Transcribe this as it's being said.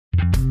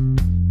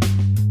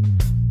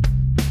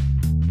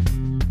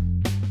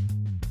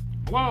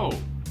Hello,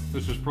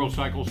 this is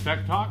ProCycle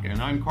Tech Talk,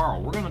 and I'm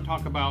Carl. We're going to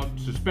talk about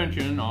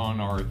suspension on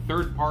our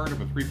third part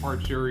of a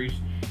three-part series.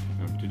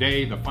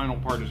 Today, the final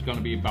part is going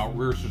to be about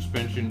rear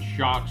suspension,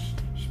 shocks,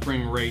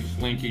 spring rates,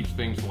 linkage,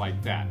 things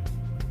like that.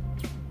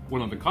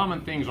 One of the common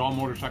things all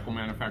motorcycle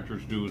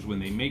manufacturers do is when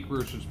they make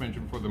rear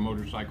suspension for their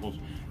motorcycles,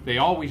 they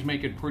always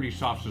make it pretty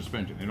soft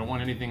suspension. They don't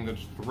want anything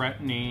that's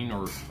threatening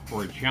or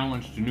a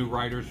challenge to new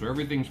riders, so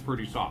everything's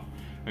pretty soft.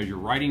 As your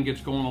riding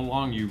gets going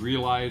along, you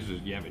realize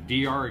as you have a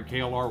DR, a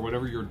KLR,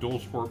 whatever your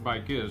Dualsport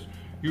bike is,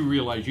 you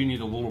realize you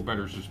need a little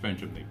better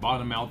suspension. They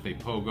bottom out, they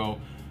pogo.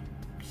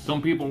 Some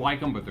people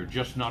like them, but they're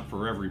just not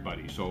for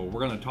everybody. So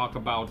we're going to talk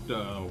about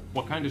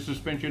what kind of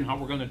suspension, how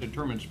we're going to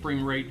determine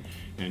spring rate,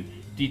 and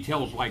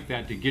details like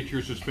that to get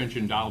your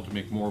suspension dialed to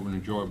make more of an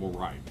enjoyable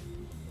ride.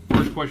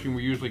 First question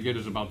we usually get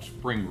is about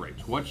spring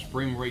rates. What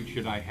spring rate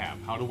should I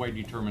have? How do I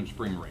determine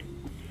spring rate?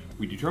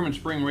 We determine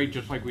spring rate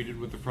just like we did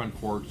with the front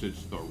forks.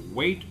 It's the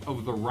weight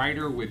of the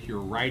rider with your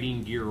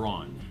riding gear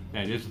on.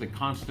 That is the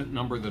constant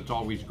number that's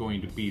always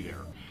going to be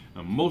there.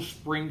 Most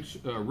springs,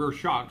 rear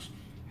shocks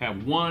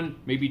have one,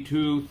 maybe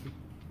two,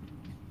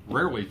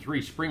 rarely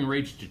three spring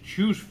rates to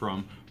choose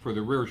from for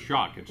the rear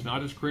shock. It's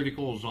not as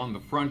critical as on the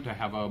front to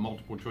have a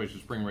multiple choice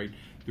of spring rate.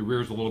 The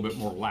rear is a little bit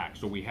more lax.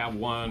 So we have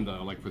one,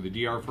 like for the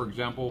DR, for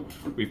example,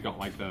 we've got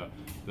like the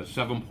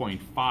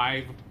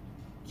 7.5,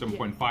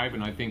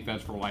 and I think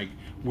that's for like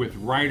with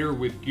rider,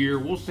 with gear,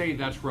 we'll say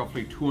that's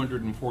roughly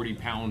 240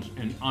 pounds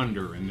and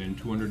under, and then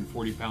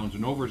 240 pounds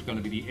and over is going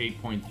to be the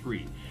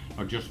 8.3.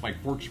 Now, just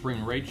like fork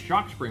spring rates,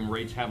 shock spring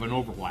rates have an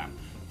overlap.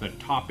 The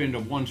top end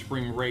of one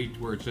spring rate,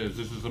 where it says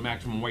this is the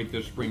maximum weight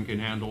this spring can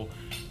handle,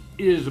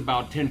 is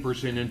about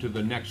 10% into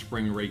the next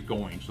spring rate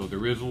going. So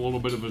there is a little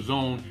bit of a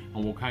zone,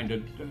 and we'll kind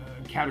of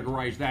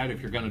categorize that.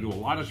 If you're going to do a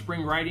lot of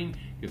spring riding,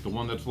 get the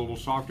one that's a little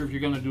softer. If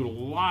you're going to do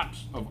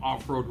lots of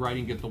off-road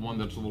riding, get the one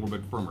that's a little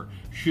bit firmer,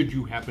 should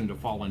you happen to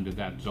fall into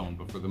that zone.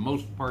 But for the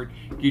most part,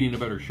 getting a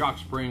better shock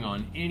spring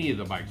on any of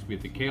the bikes, be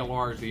it the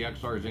KLRs, the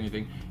XRs,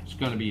 anything, it's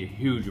going to be a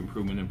huge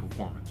improvement in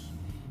performance.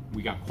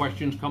 We got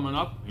questions coming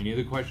up. Any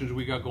other questions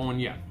we got going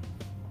yet?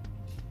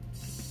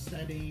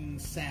 Setting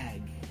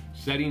sag.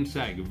 Setting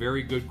sag, a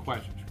very good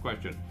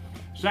question.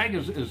 Sag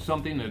is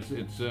something that's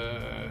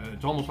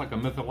it's almost like a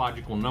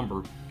mythological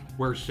number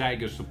where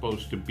sag is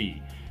supposed to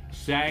be.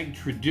 Sag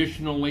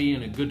traditionally,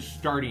 and a good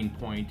starting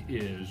point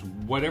is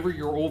whatever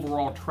your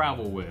overall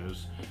travel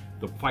is,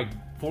 the bike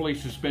fully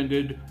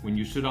suspended, when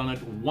you sit on it,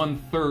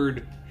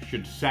 1/3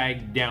 should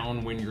sag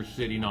down when you're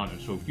sitting on it.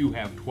 So if you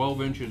have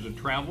 12 inches of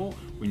travel,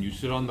 when you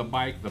sit on the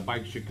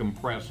bike should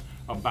compress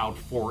about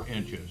 4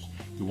 inches.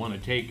 You want to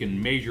take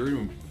and measure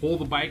and pull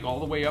the bike all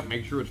the way up,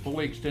 make sure it's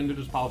fully extended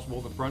as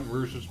possible. The front and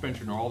rear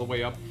suspension are all the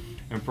way up,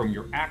 and from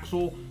your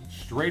axle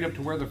straight up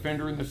to where the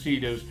fender and the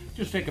seat is,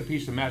 just take a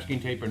piece of masking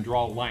tape and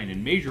draw a line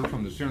and measure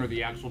from the center of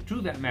the axle to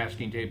that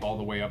masking tape all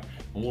the way up.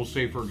 And we'll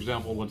say, for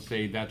example, let's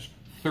say that's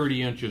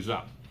 30 inches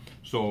up.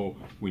 So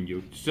when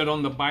you sit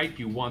on the bike,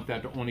 you want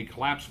that to only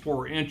collapse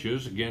 4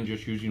 inches. Again,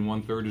 just using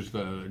 1/3 as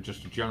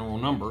just a general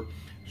number.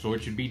 So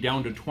it should be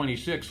down to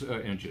 26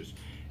 inches.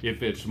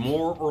 If it's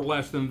more or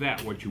less than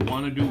that, what you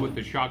want to do with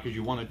the shock is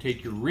you want to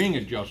take your ring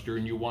adjuster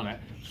and you want to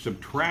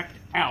subtract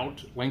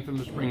out, lengthen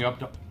the spring up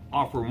to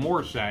offer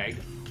more sag,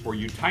 or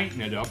you tighten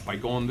it up by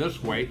going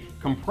this way.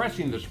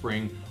 Compressing the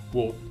spring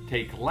will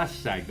take less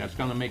sag. That's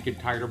going to make it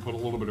tighter, put a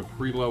little bit of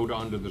preload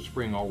onto the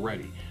spring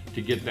already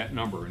to get that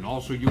number. And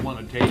also you want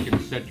to take and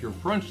set your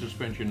front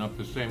suspension up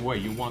the same way.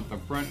 You want the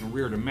front and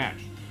rear to match.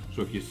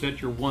 So if you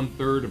set your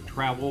 1/3 of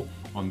travel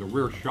on the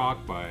rear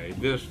shock by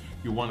this,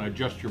 you want to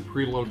adjust your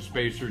preload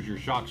spacers, your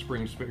shock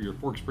spring, your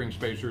fork spring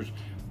spacers,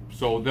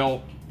 so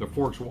the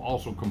forks will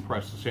also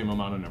compress the same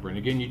amount of number. And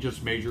again, you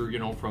just measure,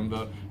 from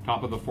the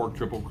top of the fork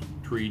triple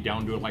tree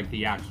down to like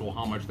the axle,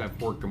 how much that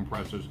fork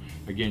compresses.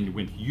 Again,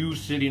 with you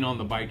sitting on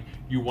the bike,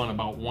 you want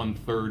about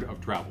 1/3 of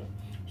travel.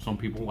 Some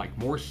people like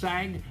more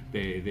sag.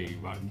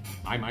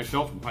 I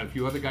myself and quite a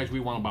few other guys, we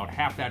want about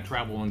half that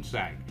travel in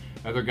sag.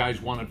 Other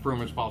guys want it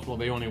firm as possible.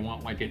 They only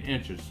want like 1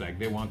 inch of sag.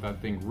 They want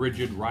that thing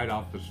rigid right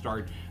off the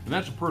start. And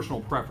that's a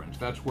personal preference.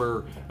 That's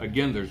where,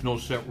 again, there's no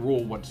set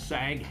rule what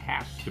sag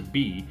has to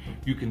be.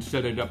 You can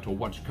set it up to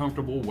what's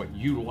comfortable, what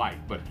you like.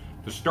 But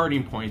the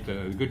starting point,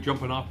 the good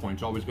jumping off point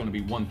is always going to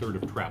be 1/3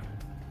 of travel.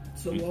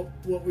 So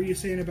what were you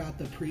saying about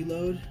the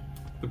preload?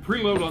 The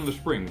preload on the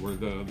spring, where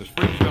the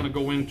spring's going to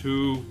go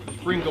into, the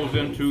spring goes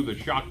into the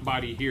shock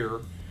body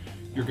here.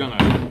 You're going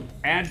to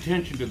add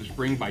tension to the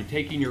spring by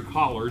taking your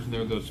collars, and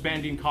they're the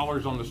expanding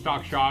collars on the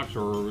stock shocks,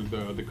 or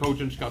the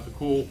Cogent's got the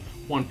cool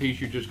one piece.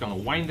 You're just going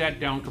to wind that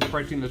down,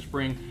 compressing the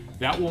spring.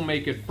 That will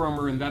make it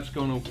firmer, and that's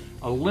going to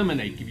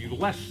eliminate, give you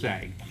less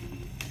sag.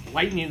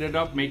 Lightening it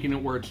up, making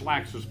it where it's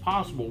lax as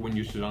possible when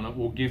you sit on it,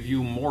 will give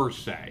you more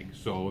sag.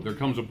 So there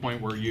comes a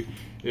point where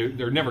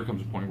there never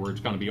comes a point where it's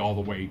going to be all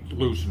the way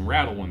loose and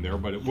rattle in there,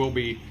 but it will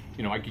be,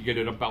 I could get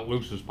it about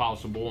loose as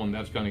possible, and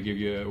that's going to give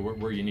you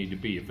where you need to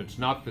be. If it's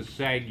not the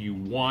sag you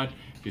want,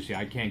 if you say,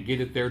 I can't get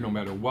it there no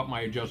matter what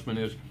my adjustment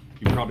is,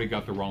 you probably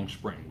got the wrong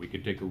spring. We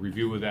could take a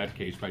review of that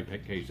case by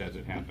case as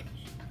it happens.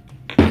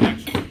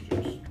 Next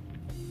questions.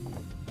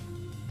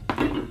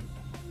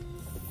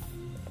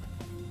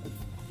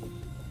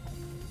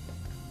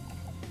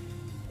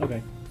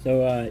 Okay,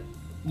 so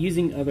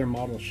using other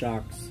model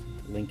shocks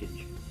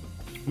linkage.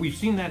 We've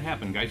seen that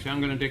happen, guys. I'm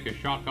going to take a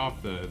shock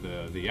off the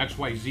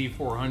XYZ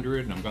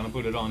 400, and I'm going to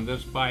put it on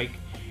this bike,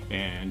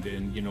 and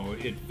you know,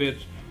 it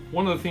fits.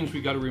 One of the things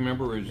we got to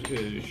remember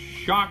is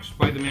shocks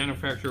by the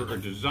manufacturer are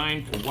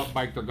designed for what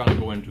bike they're going to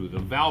go into. The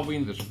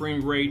valving, the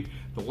spring rate,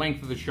 the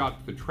length of the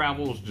shock, the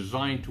travel is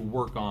designed to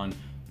work on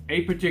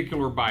a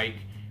particular bike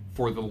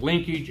for the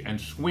linkage and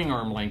swing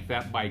arm length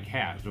that bike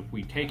has. If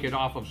we take it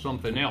off of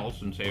something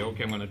else and say,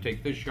 okay, I'm going to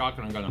take this shock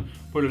and I'm going to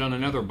put it on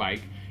another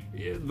bike,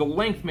 the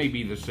length may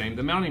be the same,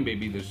 the mounting may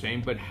be the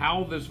same, but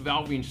how this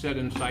valving set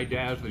inside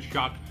as the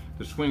shock,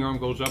 the swing arm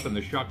goes up and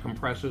the shock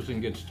compresses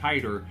and gets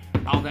tighter,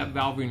 how that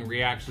valving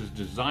reacts is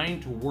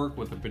designed to work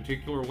with a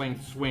particular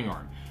length swing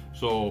arm.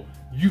 So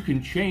you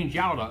can change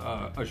out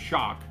a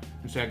shock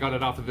and say, I got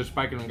it off of this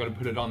bike and I'm going to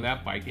put it on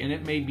that bike, and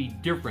it may be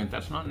different.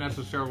 That's not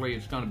necessarily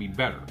it's going to be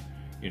better.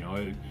 You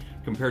know,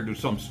 compared to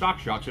some stock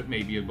shocks, it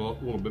may be a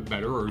little bit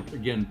better or,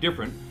 again,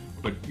 different.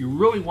 But you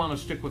really want to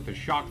stick with the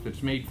shock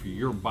that's made for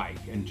your bike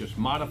and just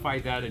modify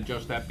that,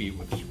 adjust that, be it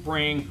with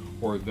spring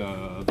or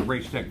the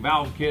Race Tech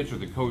valve kits or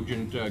the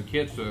Cogent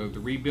kits, the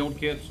rebuild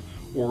kits,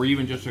 or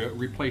even just a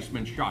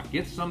replacement shock.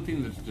 Get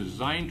something that's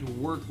designed to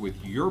work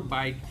with your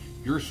bike,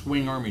 your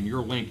swing arm, and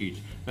your linkage.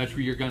 That's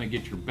where you're going to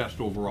get your best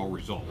overall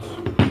results.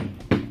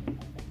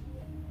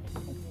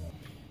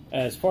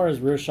 As far as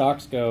rear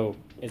shocks go,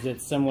 is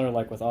it similar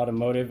like with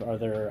automotive? Are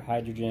there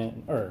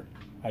hydrogen or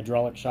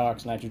hydraulic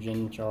shocks,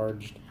 nitrogen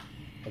charged?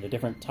 Are there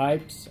different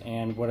types,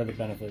 and what are the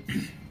benefits?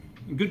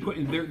 Good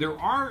question. There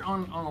are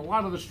on a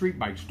lot of the street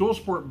bikes,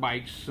 Dualsport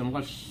bikes,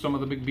 unless some of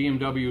the big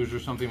BMWs or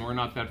something we're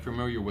not that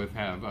familiar with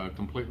have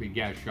completely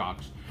gas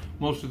shocks.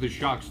 Most of the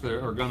shocks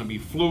that are going to be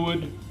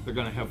fluid. They're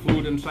going to have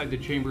fluid inside the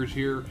chambers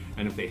here,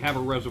 and if they have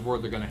a reservoir,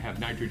 they're going to have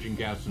nitrogen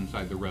gas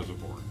inside the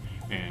reservoir.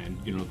 And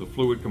you know, the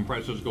fluid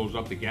compresses, goes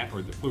up, the gas,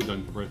 or the fluid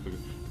doesn't compress,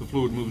 the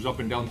fluid moves up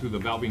and down through the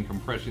valving,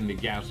 compressing the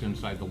gas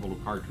inside the little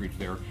cartridge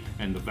there,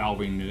 and the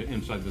valving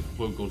inside the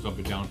fluid goes up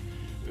and down,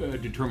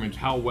 determines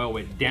how well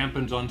it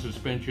dampens on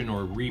suspension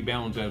or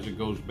rebounds as it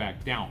goes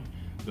back down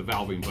the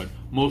valving. But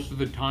most of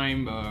the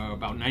time,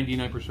 about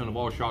 99% of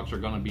all shocks are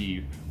going to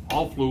be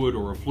all fluid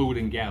or a fluid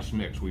and gas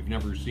mix. We've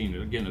never seen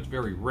it. Again, it's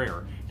very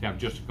rare to have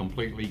just a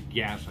completely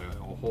gas,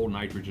 a whole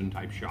nitrogen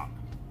type shock,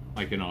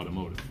 like in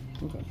automotive.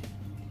 Okay.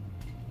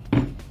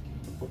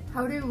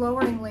 How do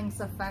lowering links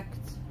affect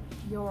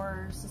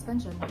your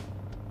suspension?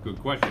 Good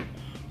question.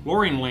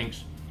 Lowering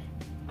links,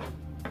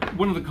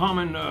 one of the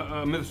common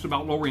myths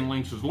about lowering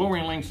links is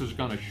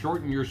going to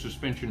shorten your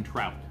suspension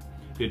travel.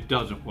 It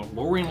doesn't. What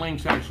lowering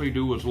links actually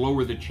do is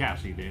lower the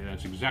chassis.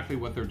 That's exactly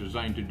what they're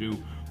designed to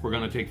do. We're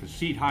going to take the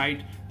seat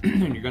height,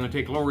 and you're going to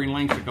take lowering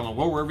links. It's going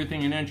to lower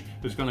everything an inch.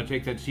 It's going to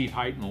take that seat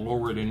height and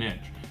lower it an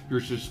inch.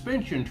 Your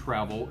suspension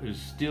travel is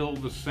still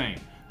the same.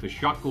 The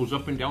shock goes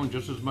up and down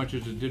just as much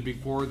as it did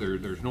before.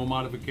 There's no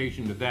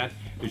modification to that.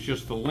 It's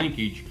just the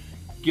linkage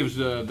gives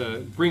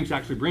brings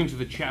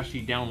the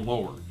chassis down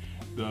lower.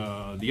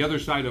 The other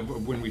side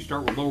of when we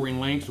start with lowering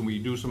links and we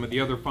do some of the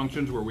other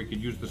functions where we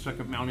could use the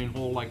second mounting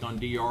hole like on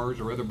DRs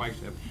or other bikes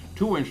that have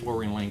 2-inch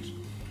lowering links,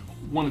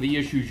 one of the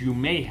issues you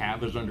may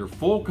have is under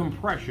full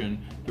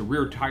compression, the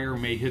rear tire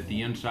may hit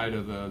the inside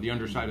of the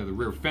underside of the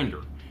rear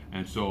fender.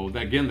 And so,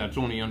 again, that's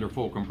only under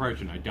full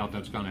compression. I doubt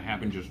that's going to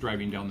happen just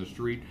driving down the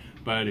street.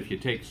 But if you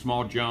take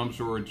small jumps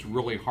or it's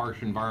really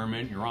harsh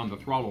environment, you're on the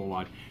throttle a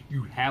lot,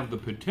 you have the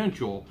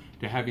potential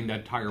to having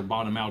that tire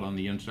bottom out on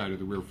the inside of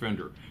the rear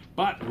fender.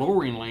 But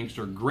lowering links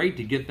are great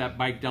to get that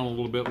bike down a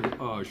little bit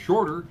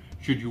shorter,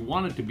 should you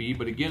want it to be.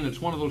 But again,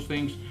 it's one of those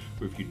things,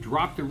 if you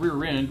drop the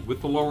rear end with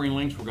the lowering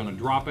links, we're going to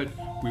drop it.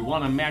 We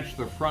want to match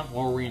the front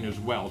lowering as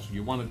well. So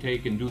you want to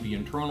take and do the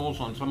internals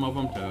on some of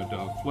them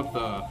to flip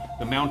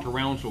the mount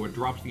around so it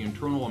drops the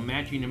internal and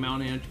matching the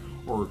mount inch,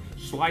 or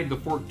slide the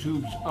fork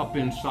tubes up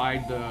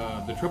inside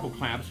the triple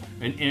clamps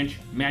an inch,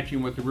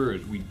 matching what the rear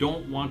is. We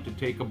don't want to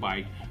take a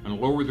bike and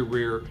lower the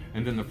rear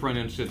and then the front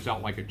end sits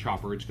out like a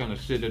chopper. It's going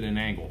to sit at an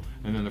angle,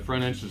 and then the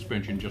front end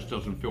suspension just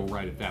doesn't feel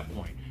right at that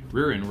point.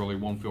 Rear end really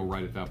won't feel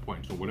right at that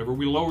point. So whatever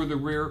we lower the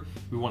rear,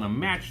 we want to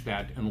match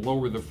that and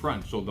lower the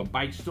front so the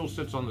bike still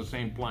sits on the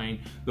same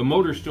plane, the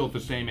motor's still at the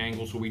same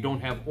angle, so we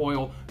don't have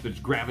oil that's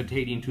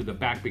gravitating to the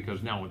back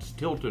because now it's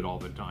tilted all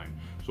the time.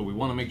 So we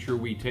want to make sure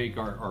we take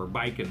our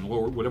bike and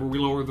lower whatever we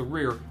lower the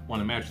rear,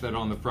 want to match that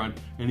on the front.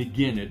 And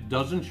again, it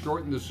doesn't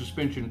shorten the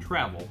suspension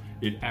travel,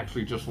 it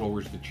actually just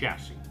lowers the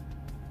chassis.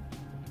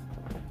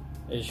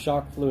 Is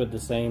shock fluid the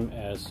same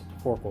as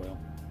fork oil,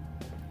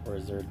 or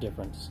is there a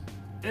difference?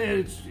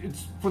 It's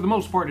for the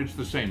most part it's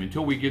the same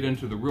until we get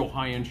into the real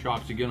high-end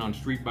shocks again on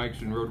street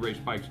bikes and road race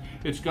bikes.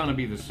 It's going to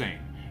be the same.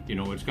 You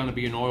know, it's going to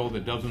be an oil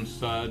that doesn't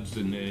suds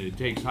and it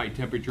takes high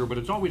temperature, but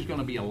it's always going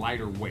to be a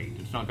lighter weight.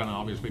 It's not going to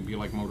obviously be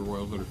like motor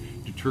oils or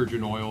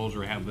detergent oils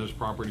or have this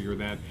property or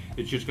that.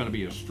 It's just going to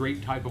be a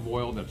straight type of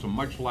oil that's a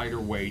much lighter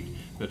weight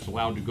that's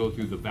allowed to go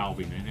through the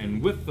valving.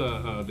 And with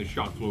the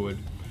shock fluid,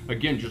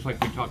 again, just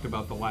like we talked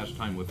about the last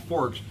time with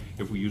forks,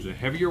 if we use a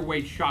heavier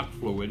weight shock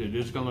fluid, it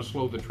is going to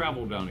slow the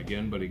travel down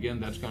again, but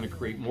again, that's going to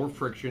create more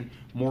friction,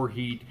 more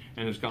heat,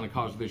 and it's going to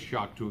cause this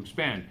shock to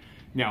expand.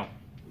 Now,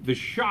 the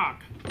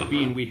shock,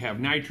 being we have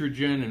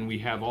nitrogen and we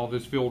have all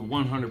this filled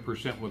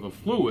 100% with a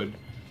fluid,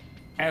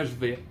 as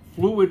the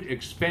fluid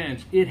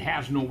expands, it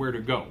has nowhere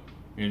to go.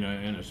 In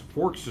a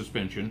fork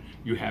suspension,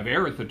 you have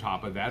air at the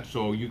top of that,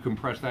 so you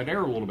compress that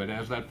air a little bit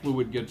as that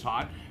fluid gets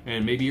hot,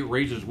 and maybe it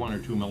raises 1 or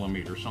 2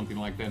 millimeters, something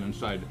like that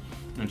inside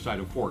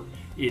a fork.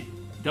 It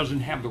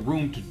doesn't have the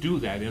room to do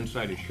that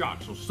inside a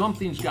shock, so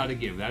something's got to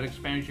give. That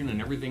expansion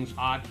and everything's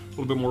hot, a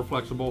little bit more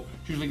flexible.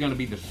 It's usually going to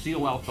be the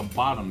seal out the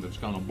bottom that's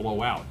going to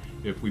blow out.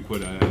 If we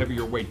put a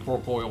heavier weight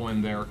torque oil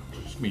in there,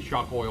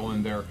 shock oil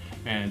in there,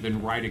 and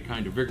then ride it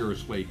kind of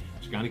vigorously,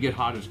 it's going to get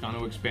hot, it's going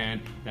to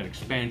expand. That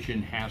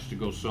expansion has to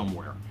go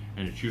somewhere,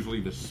 and it's usually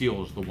the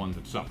seal is the one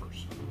that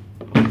suffers.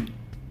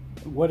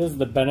 What is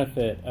the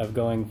benefit of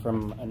going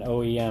from an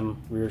OEM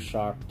rear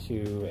shock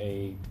to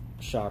a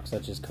shock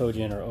such as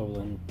Kojin or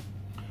Olin?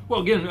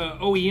 Well, again,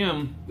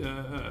 OEM,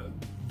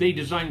 they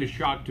designed the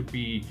shock to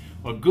be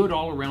a good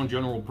all-around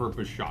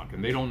general-purpose shock,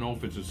 and they don't know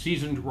if it's a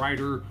seasoned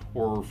rider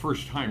or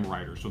first-time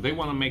rider, so they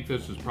want to make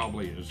this as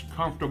probably as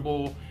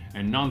comfortable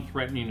and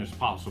non-threatening as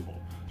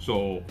possible.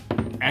 So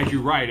as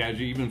you ride,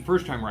 as even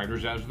first-time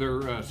riders, as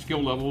their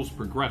skill levels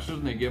progresses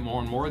and they get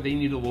more and more, they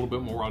need a little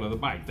bit more out of the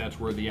bike. That's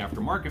where the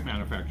aftermarket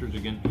manufacturers,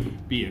 again,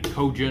 be it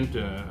Cogent,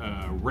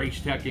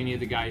 Race Tech, any of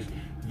the guys,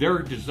 they're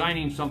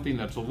designing something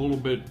that's a little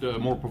bit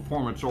more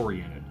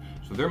performance-oriented.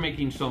 So they're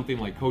making something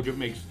like Cogent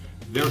makes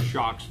their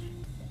shocks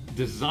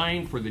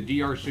designed for the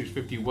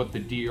DR650 what the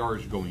DR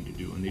is going to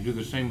do, and they do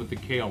the same with the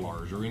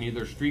KLRs or any of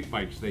their street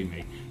bikes they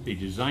make. They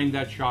designed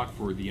that shock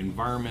for the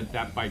environment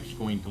that bike's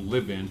going to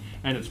live in,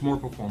 and it's more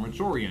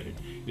performance oriented.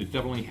 It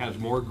definitely has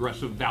more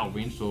aggressive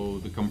valving, so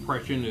the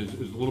compression is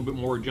a little bit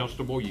more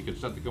adjustable. You could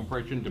set the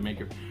compression to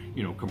make it,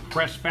 you know,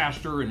 compress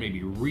faster and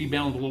maybe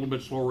rebound a little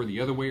bit slower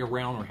the other way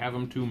around, or have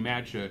them to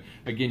match.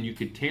 Again, you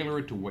could tailor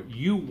it to what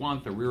you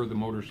want the rear of the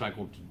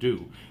motorcycle to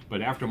do.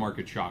 But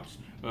aftermarket shocks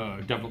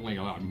definitely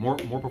a lot more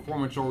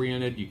performance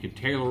oriented. You could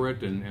tailor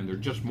it, and they're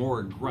just more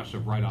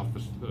aggressive right off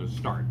the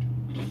start.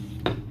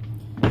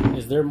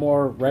 Is there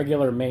more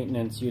regular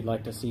maintenance you'd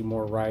like to see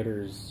more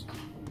riders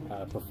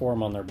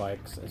perform on their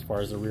bikes as far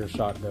as the rear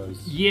shock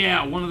goes?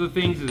 Yeah, one of the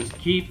things is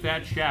keep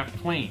that shaft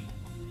clean.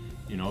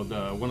 You know,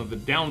 one of the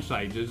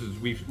downsides is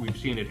we've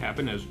seen it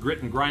happen as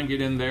grit and grind get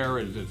in there,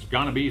 as it's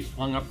gonna be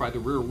slung up by the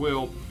rear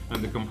wheel,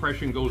 and the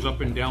compression goes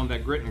up and down.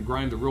 That grit and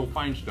grind, the real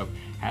fine stuff,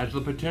 has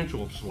the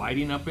potential of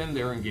sliding up in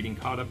there and getting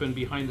caught up in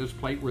behind this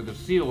plate where the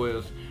seal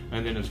is,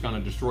 and then it's gonna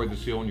destroy the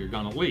seal and you're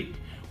gonna leak.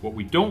 What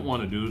we don't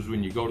want to do is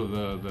when you go to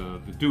the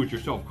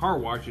do-it-yourself car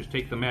wash is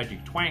take the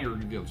magic twanger,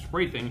 the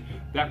spray thing,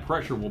 that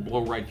pressure will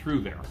blow right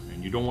through there.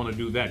 And you don't want to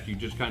do that. You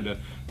just kind of,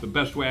 the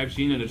best way I've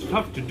seen, and it's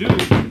tough to do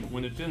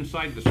when it's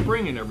inside the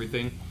spring and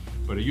everything,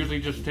 but I usually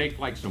just take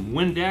like some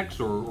Windex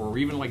or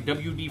even like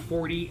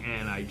WD-40,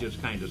 and I just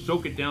kind of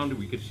soak it down to,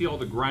 we could see all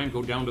the grime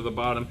go down to the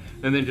bottom,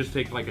 and then just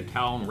take like a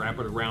towel and wrap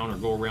it around or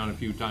go around a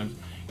few times.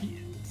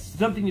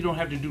 Something you don't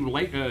have to do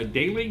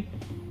daily.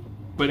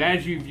 But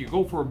as you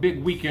go for a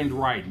big weekend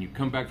ride and you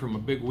come back from a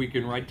big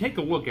weekend ride, take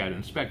a look at it,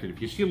 inspect it.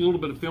 If you see a little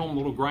bit of film, a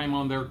little grime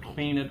on there,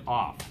 clean it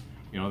off.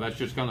 You know, that's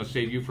just going to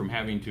save you from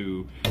having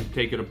to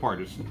take it apart.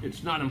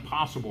 It's not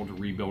impossible to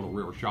rebuild a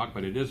rear shock,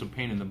 but it is a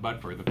pain in the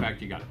butt for the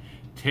fact you got to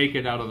take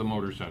it out of the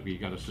motorcycle. You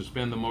got to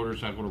suspend the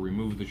motorcycle to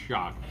remove the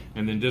shock,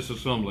 and then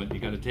disassemble it.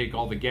 You got to take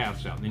all the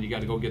gas out, and then you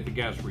got to go get the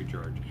gas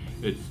recharge.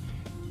 It's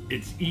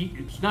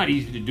not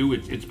easy to do.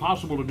 It's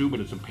possible to do, but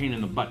it's a pain in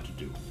the butt to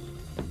do.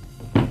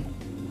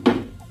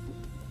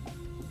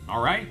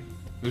 All right,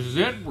 this is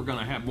it. We're going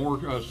to have more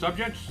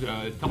subjects.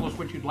 Tell us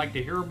what you'd like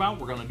to hear about.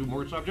 We're going to do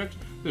more subjects.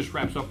 This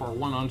wraps up our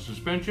one on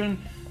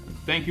suspension.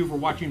 Thank you for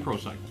watching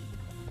ProCycle.